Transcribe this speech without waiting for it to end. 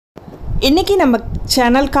இன்றைக்கி நம்ம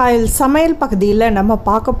சேனல் காயல் சமையல் பகுதியில் நம்ம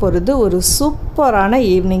பார்க்க போகிறது ஒரு சூப்பரான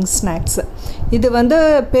ஈவினிங் ஸ்நாக்ஸு. இது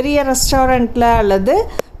பெரிய ரெஸ்டாரண்ட்டில் அல்லது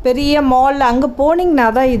பெரிய மாலில் அங்கே போனீங்கன்னா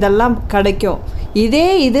தான் இதெல்லாம் கிடைக்கும்.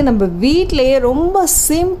 இது நம்ம வீட்டிலையே ரொம்ப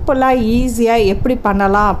சிம்பிளாக ஈஸியாக எப்படி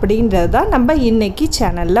பண்ணலாம் அப்படின்றது தான் நம்ம இன்றைக்கி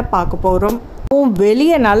சேனலில் பார்க்க போகிறோம்.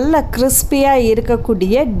 வெளியே நல்ல கிறிஸ்பியாக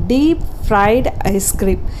இருக்கக்கூடிய டீப் ஃப்ரைடு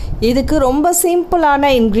ஐஸ்கிரீம். இதுக்கு ரொம்ப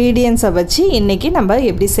சிம்பிளான இன்க்ரீடியன்ஸை வச்சு இன்றைக்கி நம்ம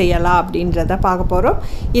எப்படி செய்யலாம் அப்படின்றத பார்க்க போகிறோம்.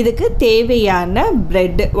 இதுக்கு தேவையான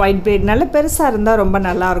ப்ரெட், ஒயிட் ப்ரெட் நல்ல பெருசாக இருந்தால் ரொம்ப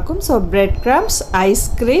நல்லாயிருக்கும். ஸோ ப்ரெட் க்ரம்ஸ்,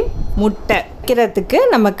 ஐஸ்கிரீம், முட்டை வைக்கிறதுக்கு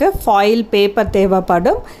நமக்கு ஃபாயில் பேப்பர்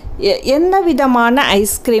தேவைப்படும். எந்த விதமான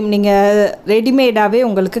ஐஸ்கிரீம் நீங்கள் ரெடிமேடாகவே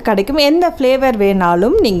உங்களுக்கு கிடைக்கும். எந்த ஃப்ளேவர்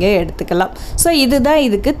வேணாலும் நீங்கள் எடுத்துக்கலாம். ஸோ இதுதான்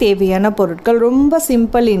இதுக்கு தேவையான பொருட்கள். ரொம்ப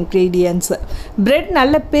சிம்பிள் இன்க்ரீடியன்ட்ஸு. ப்ரெட்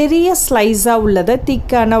நல்ல பெரிய ஸ்லைஸாக உள்ளதை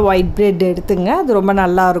திக்கான ஒயிட் ப்ரெட் எடுத்துங்க. அது ரொம்ப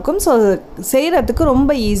நல்லாயிருக்கும். ஸோ செய்கிறதுக்கு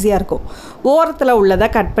ரொம்ப ஈஸியாக இருக்கும். ஓரத்தில் உள்ளதை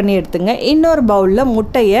கட் பண்ணி எடுத்துங்க. இன்னொரு பவுலில்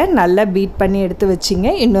முட்டையை நல்லா பீட் பண்ணி எடுத்து வச்சிங்க.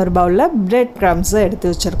 இன்னொரு பவுலில் ப்ரெட் க்ரம்ஸை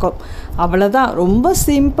எடுத்து வச்சுருக்கோம். அவ்வளோதான். ரொம்ப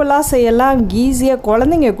சிம்பிளாக செய்யலாம், ஈஸியாக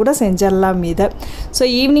குழந்தைங்க கூட செஞ்சிடலாம் இதை. ஸோ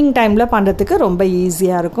ஈவினிங் டைமில் பண்ணுறதுக்கு ரொம்ப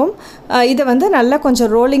ஈஸியாக இருக்கும். இதை நல்லா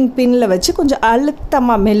கொஞ்சம் ரோலிங் பின்னில் வச்சு கொஞ்சம்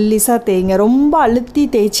அழுத்தமாக மெல்லிஸாக தேய்ங்க. ரொம்ப அழுத்தி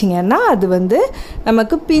தேய்ச்சிங்கன்னா அது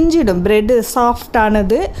நமக்கு பிஞ்சிடும். ப்ரெட்டு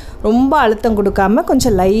சாஃப்டானது. ரொம்ப அழுத்தம் கொடுக்காமல்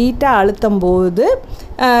கொஞ்சம் லைட்டாக அழுத்தும் போது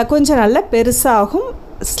கொஞ்சம் நல்லா பெருசாகும்.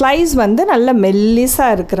 ஸ்லைஸ் நல்ல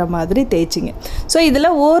மெல்லிஸாக இருக்கிற மாதிரி தேய்ச்சிங்க. ஸோ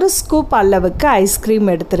இதில் ஒரு ஸ்கூப் அளவுக்கு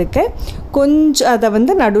ஐஸ்கிரீம் எடுத்துருக்கேன். கொஞ்சம்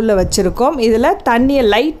அதை நடுவில் வச்சுருக்கோம். இதில் தண்ணியை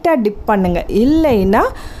லைட்டாக டிப் பண்ணுங்கள். இல்லைன்னா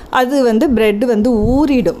அது ப்ரெட்டு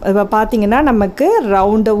ஊறிடும். இப்போ பார்த்திங்கன்னா நமக்கு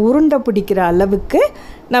ரவுண்டை உருண்டை பிடிக்கிற அளவுக்கு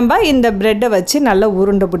நம்ம இந்த ப்ரெட்டை வச்சு நல்லா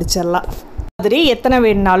உருண்டை பிடிச்சிடலாம். மாதிரி எத்தனை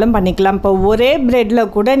வேணுனாலும் பண்ணிக்கலாம். இப்போ ஒரே ப்ரெட்டில்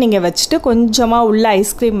கூட நீங்கள் வச்சுட்டு கொஞ்சமாக உள்ள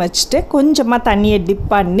ஐஸ்கிரீம் வச்சுட்டு கொஞ்சமாக தண்ணியை டிப்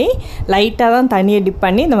பண்ணி, லைட்டாக தான் தண்ணியை டிப்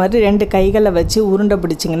பண்ணி இந்த மாதிரி 2 கைகளை வச்சு உருண்டை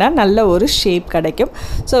பிடிச்சிங்கன்னா நல்ல ஒரு ஷேப் கிடைக்கும்.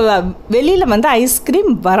 ஸோ வெளியில்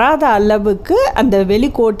ஐஸ்கிரீம் வராத அளவுக்கு அந்த வெளி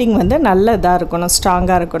கோட்டிங் நல்ல இதாக இருக்கணும்,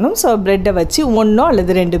 ஸ்ட்ராங்காக இருக்கணும். ஸோ ப்ரெட்டை வச்சு 1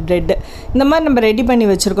 அல்லது 2 ப்ரெட்டு இந்த மாதிரி நம்ம ரெடி பண்ணி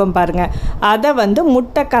வச்சுருக்கோம் பாருங்கள். அதை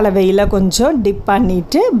முட்டை கலவையில் கொஞ்சம் டிப்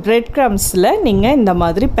பண்ணிவிட்டு ப்ரெட் க்ரம்ஸில் நீங்கள் இந்த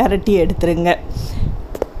மாதிரி பெரட்டி எடுத்துருங்க.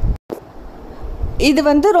 இது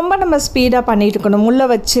ரொம்ப நம்ம ஸ்பீடாக பண்ணிட்டு இருக்கணும். உள்ளே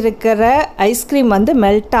வச்சுருக்கிற ஐஸ்கிரீம்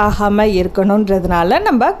மெல்ட் ஆகாமல் இருக்கணுன்றதுனால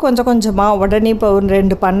நம்ம கொஞ்சம் கொஞ்சமாக உடனே இப்போ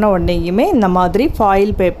 2 பண்ண உடனேயுமே இந்த மாதிரி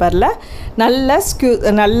ஃபாயில் பேப்பரில்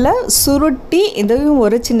நல்லா சுருட்டி இதையும்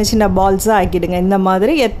ஒரு சின்ன சின்ன பால்ஸாக ஆக்கிடுங்க. இந்த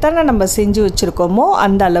மாதிரி எத்தனை நம்ம செஞ்சு வச்சுருக்கோமோ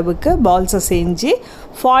அந்த அளவுக்கு பால்ஸை செஞ்சு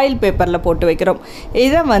ஃபாயில் பேப்பரில் போட்டு வைக்கிறோம்.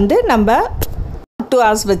 இதை நம்ம 2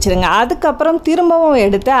 hours வச்சுருங்க. அதுக்கப்புறம் திரும்பவும்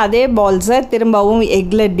எடுத்து அதே பால்ஸை திரும்பவும்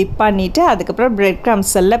எக்கில் டிப் பண்ணிவிட்டு அதுக்கப்புறம் ப்ரெட்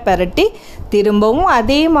க்ரம்ஸில் பெரட்டி திரும்பவும்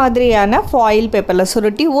அதே மாதிரியான ஃபாயில் பேப்பரில்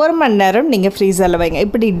சுருட்டி 1 மணி நேரம் நீங்கள் ஃப்ரீசரில் வைங்க.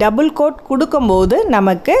 இப்படி டபுள் கோட் கொடுக்கும்போது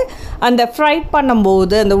நமக்கு அந்த ஃப்ரை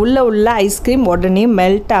பண்ணும்போது அந்த உள்ள ஐஸ்கிரீம் உடனே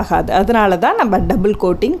மெல்ட் ஆகாது. அதனால தான் நம்ம டபுள்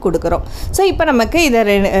கோட்டிங் கொடுக்குறோம். ஸோ இப்போ நமக்கு இதை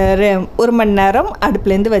 1 மணி நேரம்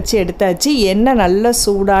அடுப்புலேருந்து வச்சு எடுத்தாச்சு. எண்ணெய் நல்ல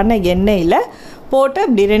சூடான எண்ணெயில் போட்டு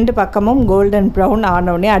இப்படி 2 பக்கமும் கோல்டன் ப்ரௌன்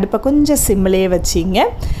ஆனோடனே அடுப்பை கொஞ்சம் சிம்மிலே வச்சிங்க.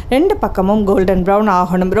 2 பக்கமும் கோல்டன் ப்ரௌன்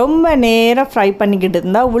ஆகணும். ரொம்ப நேரம் ஃப்ரை பண்ணிக்கிட்டு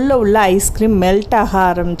இருந்தால் உள்ள ஐஸ்கிரீம் மெல்ட் ஆக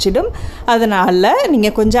ஆரம்பிச்சிடும். அதனால்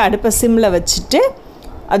நீங்கள் கொஞ்சம் அடுப்பை சிம்மில் வச்சுட்டு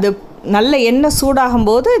அது நல்ல எண்ணெய்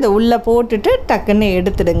சூடாகும்போது இதை உள்ளே போட்டுட்டு டக்குன்னு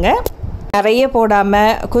எடுத்துடுங்க. நிறைய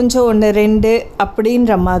போடாமல் கொஞ்சம் 1 2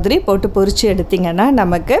 அப்படின்ற மாதிரி போட்டு பொரித்து எடுத்திங்கன்னா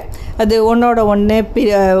நமக்கு அது ஒன்றோட ஒன்று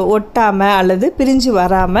ஒட்டாமல் அல்லது பிரிஞ்சு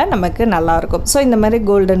வராமல் நமக்கு நல்லாயிருக்கும். ஸோ இந்த மாதிரி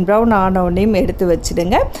கோல்டன் ப்ரௌன் ஆனோடனையும் எடுத்து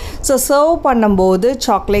வச்சுடுங்க. ஸோ சர்வ் பண்ணும்போது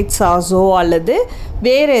சாக்லேட் சாஸோ அல்லது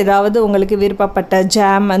வேறு ஏதாவது உங்களுக்கு விருப்பப்பட்ட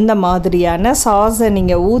ஜாம் அந்த மாதிரியான சாஸை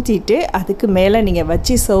நீங்கள் ஊற்றிட்டு அதுக்கு மேலே நீங்கள்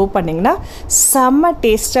வச்சு சர்வ் பண்ணிங்கன்னா செம்ம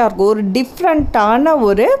டேஸ்ட்டாக இருக்கும். ஒரு டிஃப்ரெண்ட்டான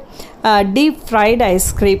ஒரு டீப் ஃப்ரைடு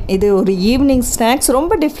ஐஸ்கிரீம். இது ஒரு ஈவினிங் ஸ்நாக்ஸ்.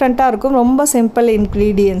 ரொம்ப டிஃப்ரெண்ட்டாக இருக்கும். ரொம்ப சிம்பிள்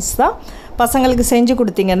இன்க்ரீடியன்ட்ஸ் தான். பசங்களுக்கு செஞ்சு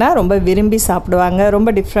கொடுத்தீங்கன்னா ரொம்ப விரும்பி சாப்பிடுவாங்க.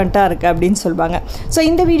 ரொம்ப டிஃப்ரெண்ட்டாக இருக்குது அப்படின்னு சொல்லுவாங்க. ஸோ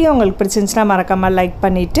இந்த வீடியோ உங்களுக்கு பிடிச்சிருந்துச்சுன்னா மறக்காமல் லைக்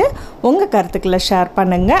பண்ணிவிட்டு உங்கள் கருத்துக்களை ஷேர்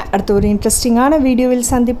பண்ணுங்கள். அடுத்து ஒரு இன்ட்ரெஸ்டிங்கான வீடியோவில்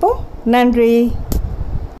சந்திப்போம். நன்றி.